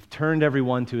 We've turned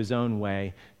everyone to his own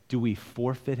way. Do we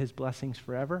forfeit his blessings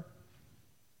forever?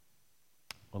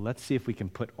 Well, let's see if we can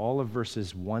put all of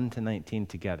verses 1 to 19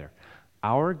 together.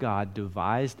 Our God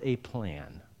devised a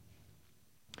plan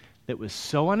that was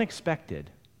so unexpected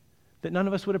that none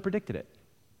of us would have predicted it.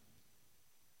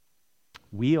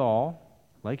 We all,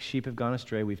 like sheep, have gone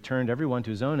astray. We've turned everyone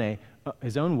to his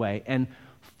own way, and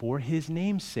for his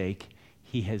name's sake,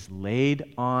 he has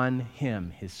laid on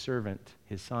him, his servant,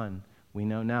 his son, we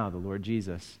know now, the Lord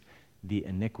Jesus, the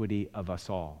iniquity of us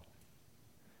all.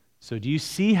 So do you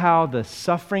see how the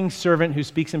suffering servant who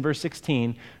speaks in verse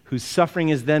 16, whose suffering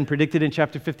is then predicted in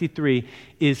chapter 53,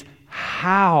 is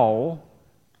how,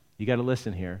 you got to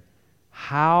listen here,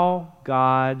 how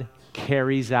God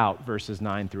carries out verses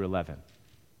 9 through 11.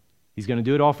 He's going to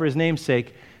do it all for his name's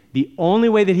sake. The only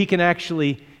way that he can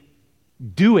actually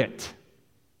do it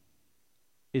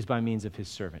is by means of his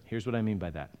servant. Here's what I mean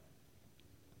by that.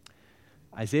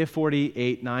 Isaiah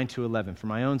 48, 9 to 11. For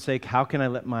my own sake, how can I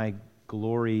let my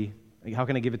glory, how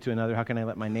can I give it to another? How can I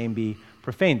let my name be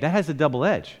profaned? That has a double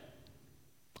edge.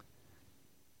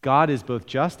 God is both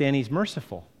just and he's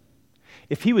merciful.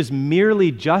 If he was merely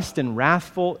just and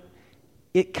wrathful,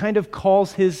 it kind of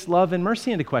calls his love and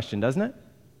mercy into question, doesn't it?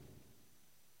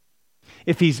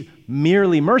 If he's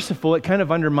merely merciful, it kind of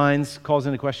calls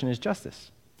into question his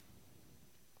justice.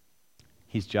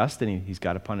 He's just and he's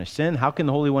got to punish sin. How can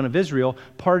the Holy One of Israel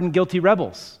pardon guilty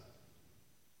rebels?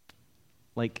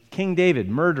 Like King David,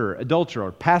 murderer,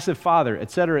 adulterer, passive father,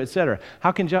 etc., etc.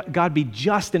 How can God be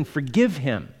just and forgive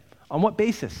him? On what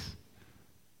basis?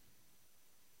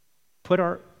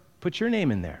 Put your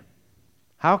name in there.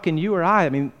 How can you or I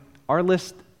mean, our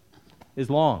list is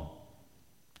long.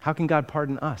 How can God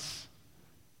pardon us?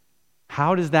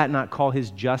 How does that not call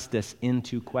his justice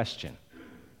into question?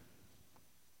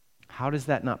 How does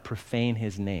that not profane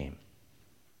his name?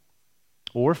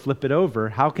 Or flip it over,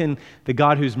 how can the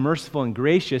God who's merciful and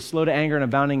gracious, slow to anger and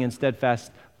abounding in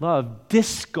steadfast love,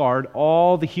 discard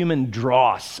all the human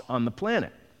dross on the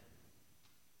planet?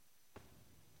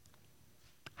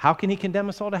 How can he condemn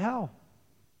us all to hell?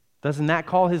 Doesn't that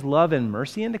call his love and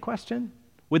mercy into question?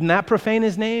 Wouldn't that profane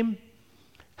his name?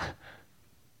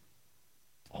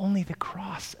 Only the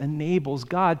cross enables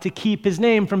God to keep his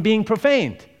name from being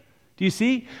profaned. Do you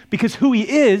see? Because who he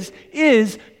is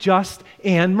just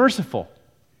and merciful.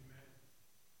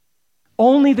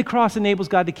 Only the cross enables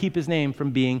God to keep his name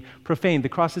from being profaned. The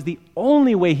cross is the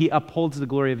only way he upholds the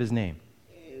glory of his name.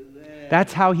 Amen.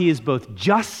 That's how he is both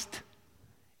just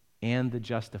and the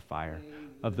justifier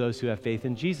of those who have faith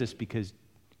in Jesus, because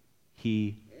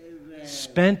he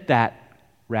spent that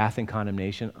wrath and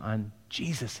condemnation on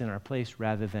Jesus in our place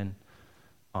rather than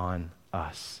on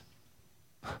us.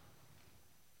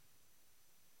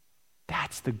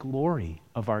 That's the glory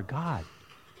of our God.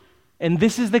 And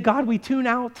this is the God we tune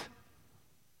out.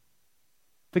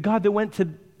 The God that went to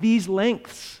these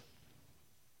lengths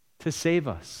to save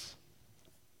us.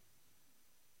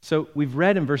 So we've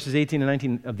read in verses 18 and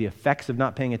 19 of the effects of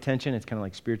not paying attention. It's kind of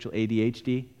like spiritual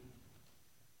ADHD.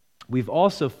 We've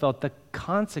also felt the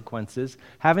consequences,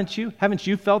 haven't you? Haven't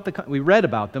you felt we read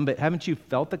about them, but haven't you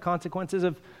felt the consequences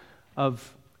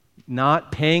of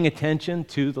not paying attention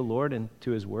to the Lord and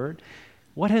to his word?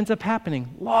 What ends up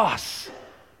happening? Loss,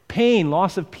 pain,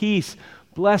 loss of peace,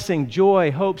 blessing,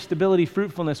 joy, hope, stability,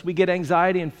 fruitfulness. We get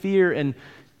anxiety and fear and,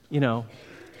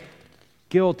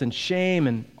 guilt and shame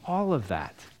and all of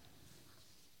that.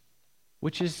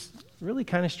 Which is really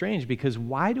kind of strange, because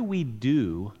why do we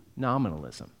do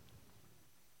nominalism?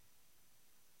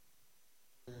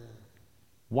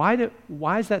 Why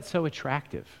is that so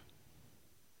attractive?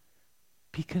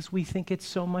 Because we think it's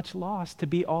so much loss to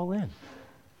be all in.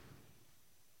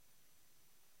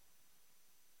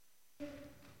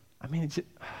 I mean,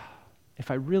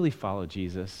 if I really follow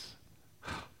Jesus,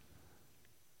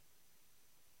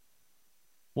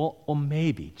 well,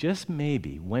 maybe, just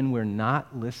maybe, when we're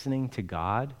not listening to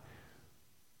God,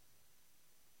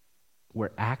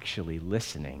 we're actually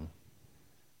listening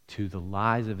to the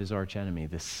lies of his archenemy,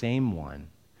 the same one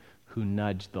who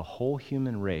nudged the whole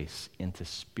human race into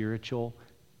spiritual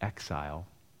exile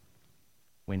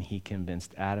when he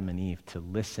convinced Adam and Eve to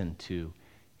listen to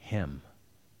him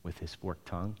with his forked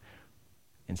tongue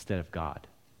instead of God.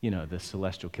 The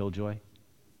celestial killjoy.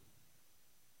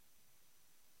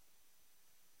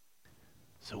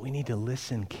 So we need to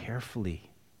listen carefully.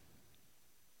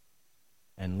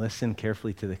 And listen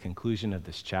carefully to the conclusion of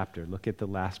this chapter. Look at the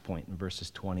last point in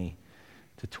verses 20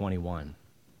 to 21.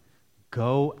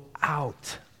 Go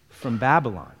out from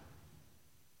Babylon.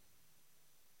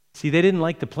 See, they didn't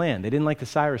like the plan. They didn't like the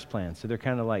Cyrus plan, so they're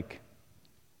kind of like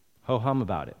ho-hum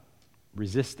about it,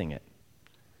 resisting it.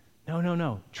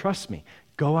 No. Trust me.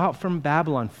 Go out from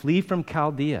Babylon. Flee from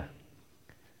Chaldea.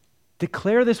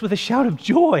 Declare this with a shout of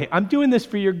joy. I'm doing this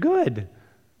for your good.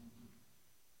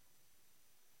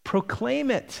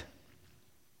 Proclaim it.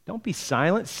 Don't be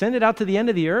silent. Send it out to the end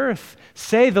of the earth.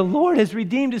 Say, the Lord has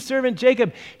redeemed his servant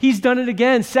Jacob. He's done it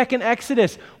again. Second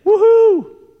Exodus. Woohoo!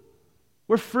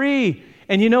 We're free.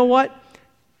 And you know what?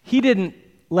 He didn't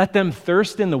let them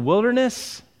thirst in the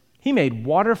wilderness. He made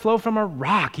water flow from a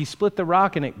rock. He split the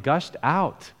rock and it gushed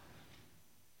out.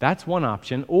 That's one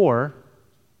option. Or,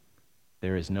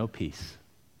 there is no peace,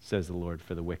 says the Lord,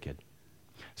 for the wicked.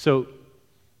 So,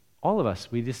 all of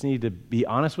us, we just need to be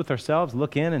honest with ourselves,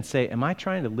 look in and say, am I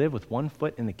trying to live with one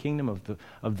foot in the kingdom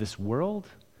of this world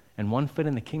and one foot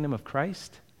in the kingdom of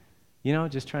Christ?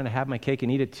 Just trying to have my cake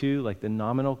and eat it too, like the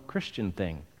nominal Christian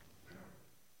thing.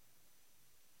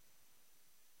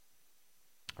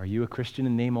 Are you a Christian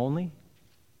in name only?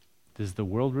 Does the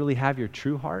world really have your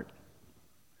true heart?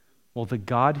 Well, the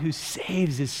God who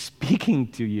saves is speaking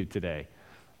to you today.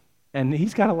 And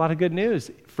he's got a lot of good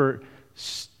news for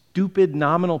stupid,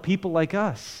 nominal people like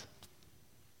us.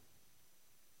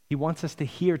 He wants us to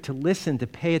hear, to listen, to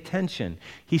pay attention.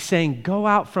 He's saying, go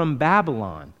out from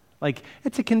Babylon. Like,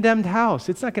 it's a condemned house.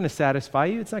 It's not going to satisfy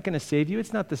you. It's not going to save you.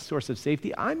 It's not the source of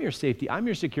safety. I'm your safety. I'm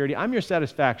your security. I'm your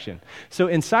satisfaction. So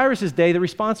in Cyrus's day, the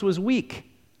response was weak.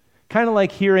 Kind of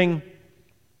like hearing,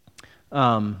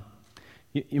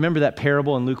 You remember that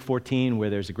parable in Luke 14 where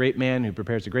there's a great man who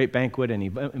prepares a great banquet and he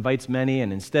invites many,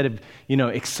 and instead of,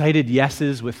 excited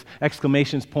yeses with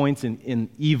exclamation points in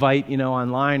Evite,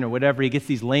 online or whatever, he gets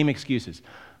these lame excuses.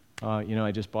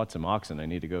 I just bought some oxen. I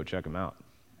need to go check them out.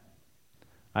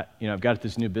 I've got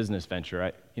this new business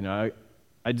venture.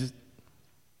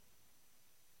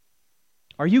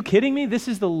 Are you kidding me? This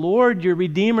is the Lord, your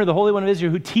Redeemer, the Holy One of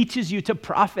Israel, who teaches you to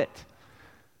profit,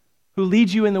 who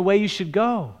leads you in the way you should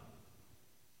go.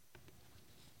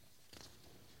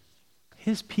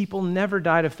 His people never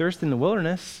died of thirst in the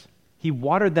wilderness. He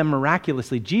watered them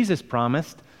miraculously. Jesus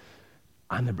promised,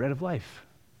 I'm the bread of life.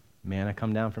 Manna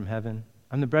come down from heaven.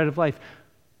 I'm the bread of life.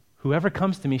 Whoever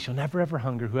comes to me shall never, ever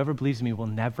hunger. Whoever believes in me will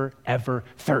never, ever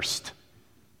thirst.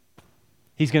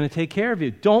 He's going to take care of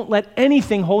you. Don't let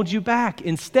anything hold you back.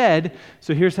 Instead,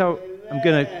 so here's how I'm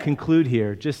going to conclude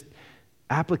here. Just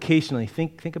applicationally,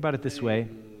 think about it this way.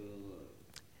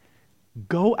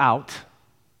 Go out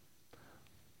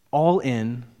all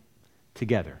in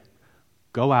together.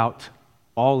 Go out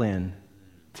all in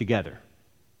together.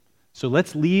 So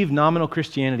let's leave nominal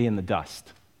Christianity in the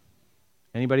dust.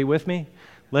 Anybody with me?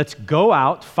 Let's go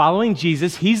out following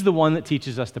Jesus. He's the one that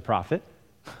teaches us to profit.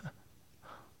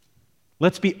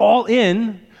 Let's be all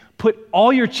in. Put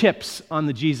all your chips on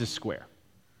the Jesus square.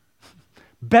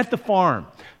 Bet the farm.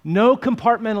 No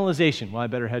compartmentalization. Well, I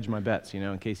better hedge my bets,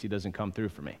 in case he doesn't come through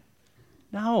for me.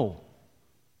 No.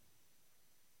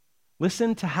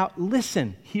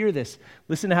 Hear this.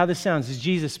 Listen to how this sounds. This is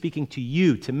Jesus speaking to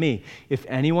you, to me. If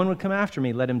anyone would come after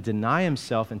me, let him deny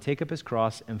himself and take up his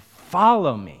cross and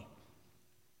follow me.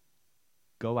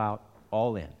 Go out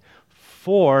all in.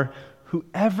 For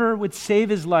whoever would save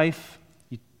his life,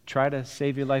 you try to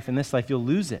save your life in this life, you'll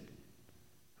lose it.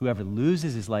 Whoever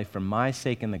loses his life for my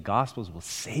sake and the gospel's will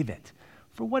save it.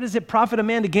 For what does it profit a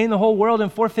man to gain the whole world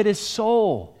and forfeit his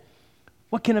soul?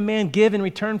 What can a man give in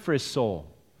return for his soul?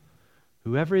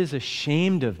 Whoever is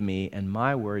ashamed of me and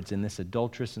my words in this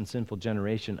adulterous and sinful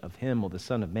generation, of him will the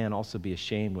Son of Man also be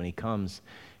ashamed when he comes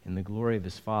in the glory of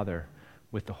his Father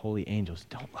with the holy angels.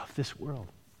 Don't love this world.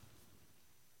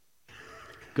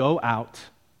 Go out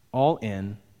all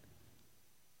in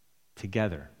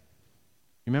together.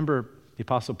 Remember the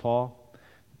Apostle Paul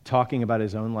talking about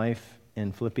his own life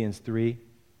in Philippians 3?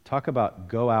 Talk about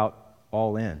go out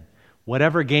all in.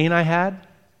 Whatever gain I had,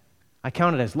 I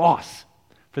count it as loss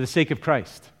for the sake of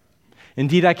Christ.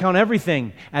 Indeed, I count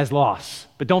everything as loss,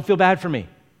 but don't feel bad for me,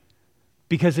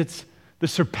 because it's the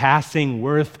surpassing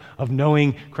worth of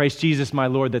knowing Christ Jesus, my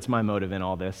Lord, that's my motive in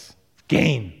all this.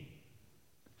 Gain.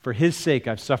 For his sake,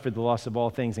 I've suffered the loss of all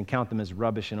things and count them as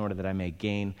rubbish in order that I may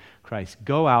gain Christ.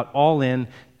 Go out all in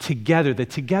together, the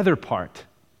together part.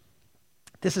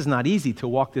 This is not easy, to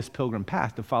walk this pilgrim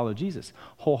path, to follow Jesus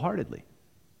wholeheartedly.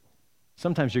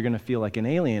 Sometimes you're going to feel like an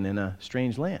alien in a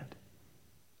strange land.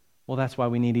 Well, that's why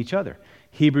we need each other.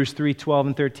 Hebrews 3:12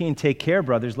 and 13, take care,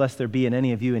 brothers, lest there be in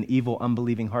any of you an evil,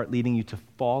 unbelieving heart leading you to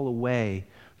fall away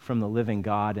from the living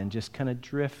God and just kind of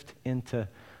drift into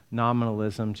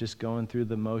nominalism, just going through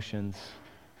the motions.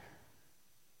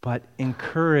 But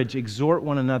encourage, exhort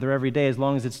one another every day, as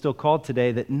long as it's still called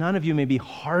today, that none of you may be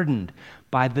hardened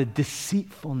by the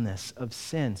deceitfulness of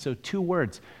sin. So 2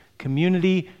 words,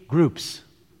 community groups.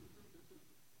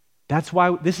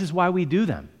 This is why we do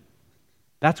them.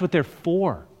 That's what they're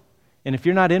for. And if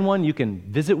you're not in one, you can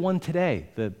visit one today.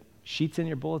 The sheet's in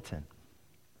your bulletin.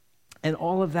 And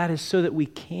all of that is so that we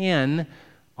can,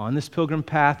 on this pilgrim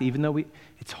path, even though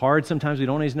it's hard sometimes, we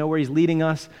don't always know where he's leading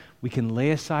us, we can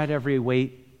lay aside every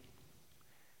weight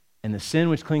and the sin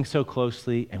which clings so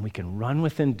closely, and we can run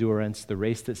with endurance the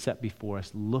race that's set before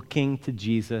us, looking to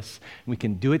Jesus. And we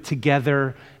can do it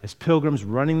together as pilgrims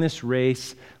running this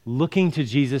race, looking to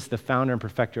Jesus, the founder and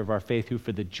perfecter of our faith, who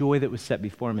for the joy that was set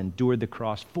before him endured the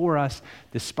cross for us,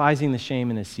 despising the shame,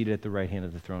 and is seated at the right hand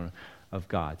of the throne of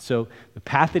God. So the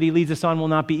path that he leads us on will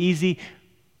not be easy,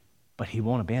 but he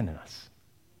won't abandon us.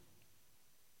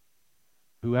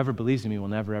 Whoever believes in me will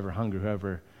never, ever hunger.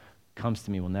 Whoever comes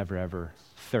to me will never, ever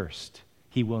thirst.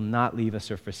 He will not leave us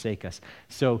or forsake us.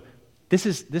 So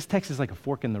this text is like a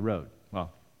fork in the road. Well,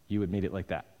 you would meet it like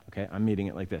that, okay? I'm meeting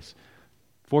it like this.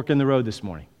 Fork in the road this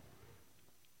morning.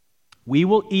 We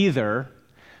will either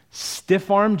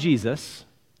stiff-arm Jesus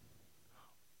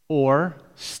or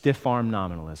stiff-arm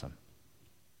nominalism.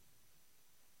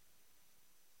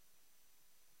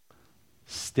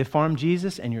 Stiff-arm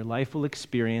Jesus, and your life will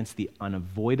experience the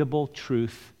unavoidable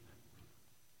truth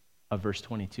of verse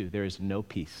 22. There is no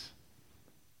peace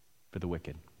for the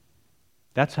wicked.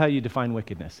 That's how you define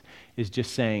wickedness, is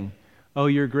just saying, oh,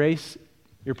 your grace,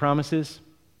 your promises,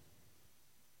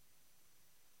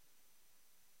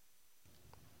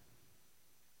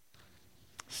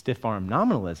 stiff-arm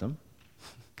nominalism,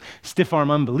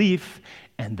 stiff-arm unbelief,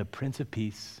 and the Prince of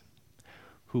Peace,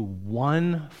 who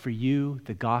won for you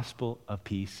the gospel of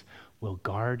peace, will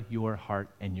guard your heart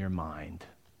and your mind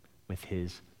with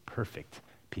his perfect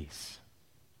peace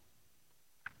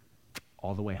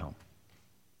all the way home.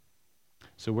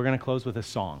 So we're going to close with a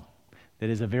song that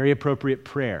is a very appropriate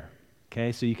prayer.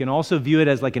 Okay, so you can also view it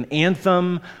as like an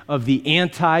anthem of the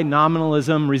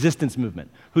anti-nominalism resistance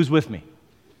movement. Who's with me?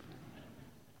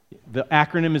 The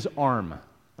acronym is ARM,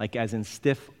 like as in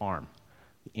stiff arm.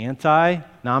 The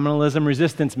anti-nominalism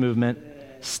resistance movement,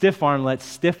 stiff arm. Let's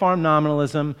stiff arm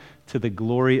nominalism to the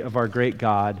glory of our great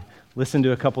God. Listen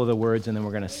to a couple of the words and then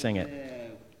we're going to sing it.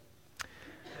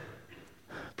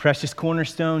 Precious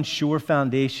cornerstone, sure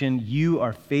foundation, you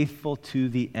are faithful to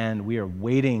the end. We are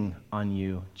waiting on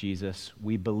you, Jesus.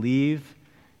 We believe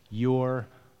you're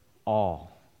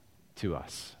all to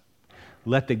us.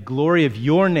 Let the glory of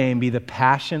your name be the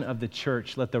passion of the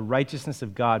church. Let the righteousness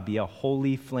of God be a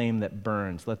holy flame that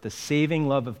burns. Let the saving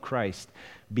love of Christ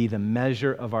be the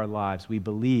measure of our lives. We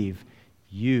believe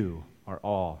you are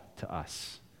all to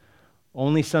us.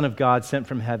 Only Son of God, sent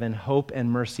from heaven, hope and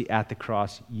mercy at the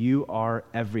cross. You are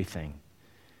everything.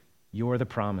 You're the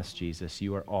promise, Jesus.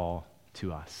 You are all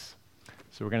to us.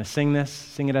 So we're going to sing this,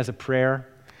 sing it as a prayer,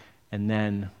 and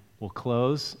then we'll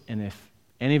close. And if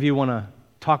any of you want to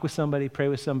talk with somebody, pray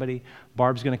with somebody,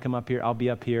 Barb's going to come up here. I'll be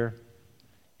up here.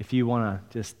 If you want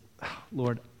to just,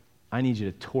 Lord, I need you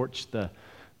to torch the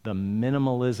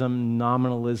minimalism,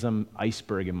 nominalism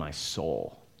iceberg in my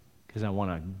soul because I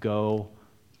want to go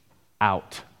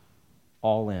out,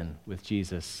 all in with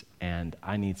Jesus, and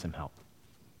I need some help.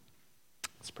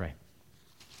 Let's pray.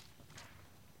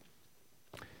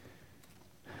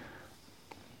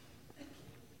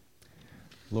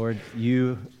 Lord,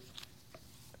 you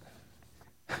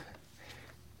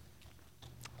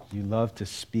love to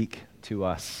speak to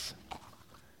us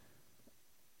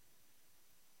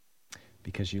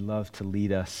because you love to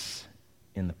lead us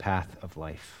in the path of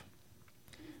life.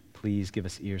 Please give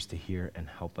us ears to hear and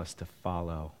help us to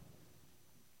follow.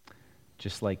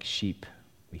 Just like sheep,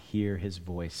 we hear his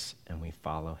voice and we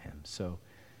follow him. So,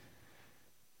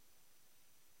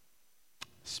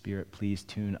 Spirit, please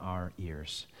tune our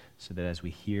ears so that as we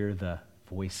hear the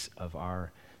voice of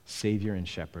our Savior and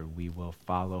Shepherd, we will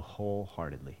follow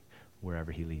wholeheartedly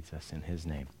wherever he leads us. In his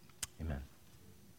name, amen.